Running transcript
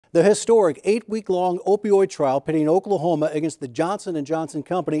The historic 8-week-long opioid trial pitting Oklahoma against the Johnson & Johnson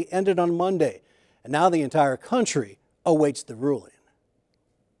company ended on Monday, and now the entire country awaits the ruling.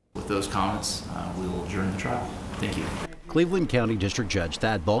 With those comments, we will adjourn the trial. Thank you. Cleveland County District Judge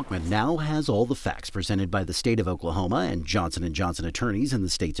Thad Balkman now has all the facts presented by the state of Oklahoma and Johnson & Johnson attorneys in the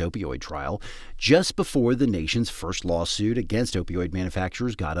state's opioid trial. Just before the nation's first lawsuit against opioid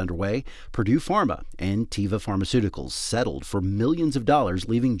manufacturers got underway, Purdue Pharma and Teva Pharmaceuticals settled for millions of dollars,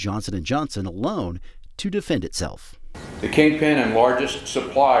 leaving Johnson & Johnson alone to defend itself. The kingpin and largest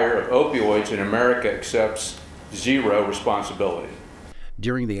supplier of opioids in America accepts zero responsibility.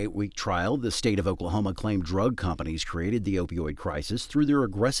 During the 8-week trial, the state of Oklahoma claimed drug companies created the opioid crisis through their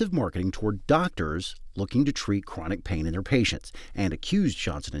aggressive marketing toward doctors looking to treat chronic pain in their patients, and accused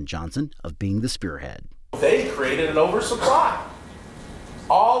Johnson & Johnson of being the spearhead. They created an oversupply.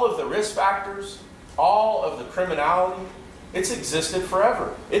 All of the risk factors, all of the criminality, it's existed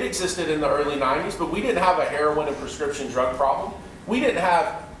forever. It existed in the early 90s, but we didn't have a heroin and prescription drug problem. We didn't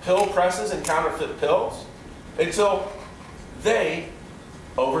have pill presses and counterfeit pills until they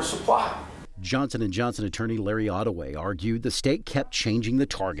oversupply. Johnson & Johnson attorney Larry Ottaway argued the state kept changing the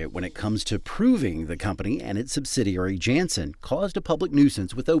target when it comes to proving the company and its subsidiary Janssen caused a public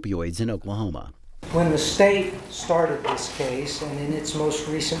nuisance with opioids in Oklahoma. When the state started this case, and in its most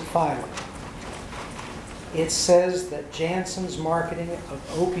recent filing, it says that Janssen's marketing of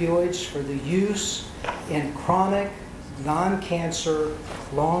opioids for the use in chronic, non-cancer,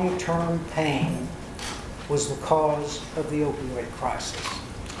 long-term pain was the cause of the opioid crisis.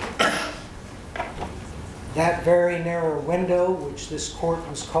 That very narrow window, which this court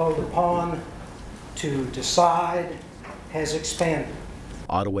was called upon to decide, has expanded.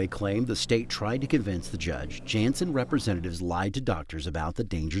 Ottaway claimed the state tried to convince the judge Janssen representatives lied to doctors about the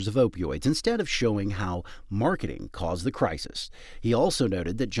dangers of opioids instead of showing how marketing caused the crisis. He also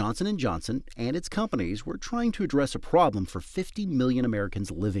noted that Johnson & Johnson and its companies were trying to address a problem for 50 million Americans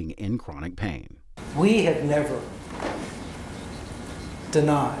living in chronic pain. We have never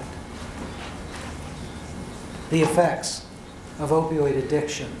denied the effects of opioid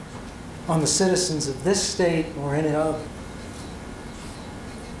addiction on the citizens of this state or any other.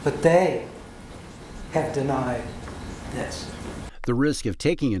 But they have denied this. The risk of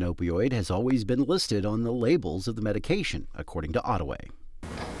taking an opioid has always been listed on the labels of the medication, according to Ottaway.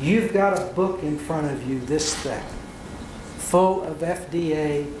 You've got a book in front of you this thick, full of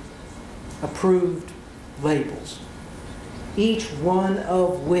FDA-approved labels, each one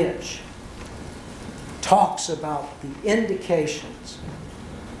of which talks about the indications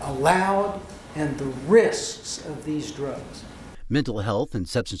allowed and the risks of these drugs. Mental Health and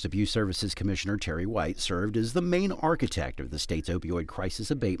Substance Abuse Services Commissioner Terry White served as the main architect of the state's opioid crisis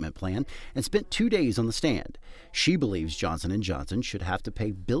abatement plan and spent 2 days on the stand. She believes Johnson & Johnson should have to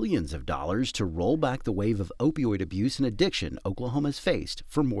pay billions of dollars to roll back the wave of opioid abuse and addiction Oklahoma's faced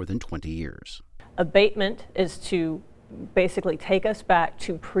for more than 20 years. Abatement is to basically take us back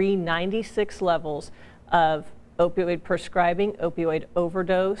to pre-96 levels of opioid prescribing, opioid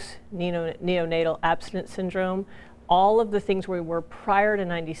overdose, neonatal abstinence syndrome, all of the things we were prior to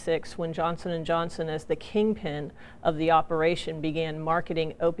 96 when Johnson & Johnson, as the kingpin of the operation, began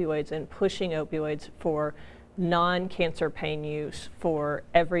marketing opioids and pushing opioids for non-cancer pain use, for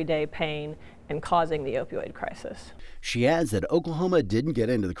everyday pain, and causing the opioid crisis. She adds that Oklahoma didn't get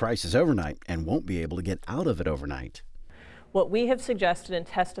into the crisis overnight and won't be able to get out of it overnight. What we have suggested and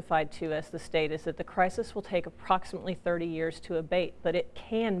testified to as the state is that the crisis will take approximately 30 years to abate, but it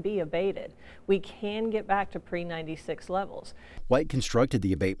can be abated. We can get back to pre-96 levels. White constructed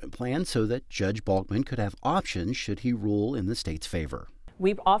the abatement plan so that Judge Balkman could have options should he rule in the state's favor.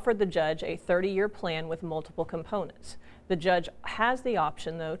 We've offered the judge a 30-year plan with multiple components. The judge has the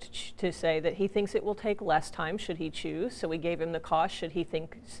option, though, to say that he thinks it will take less time should he choose, so we gave him the cost should he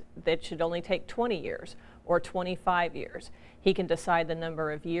think that it should only take 20 years or 25 years. He can decide the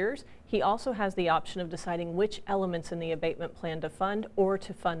number of years. He also has the option of deciding which elements in the abatement plan to fund or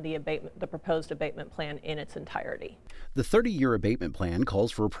to fund the proposed abatement plan in its entirety. The 30-year abatement plan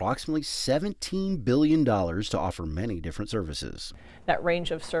calls for approximately $17 billion to offer many different services. That range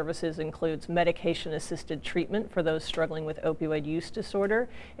of services includes medication-assisted treatment for those struggling with opioid use disorder.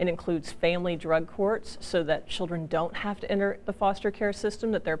 It includes family drug courts so that children don't have to enter the foster care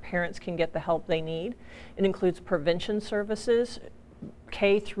system, that their parents can get the help they need. It includes prevention services,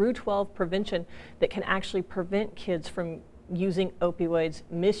 K through 12 prevention that can actually prevent kids from using opioids,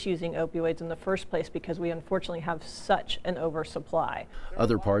 misusing opioids in the first place, because we unfortunately have such an oversupply.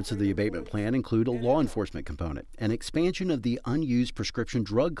 Other parts of the abatement plan include a law enforcement component, an expansion of the unused prescription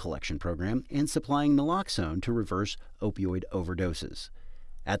drug collection program, and supplying naloxone to reverse opioid overdoses.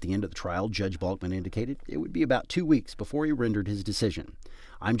 At the end of the trial, Judge Balkman indicated it would be about 2 weeks before he rendered his decision.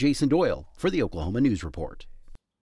 I'm Jason Doyle for the Oklahoma News Report.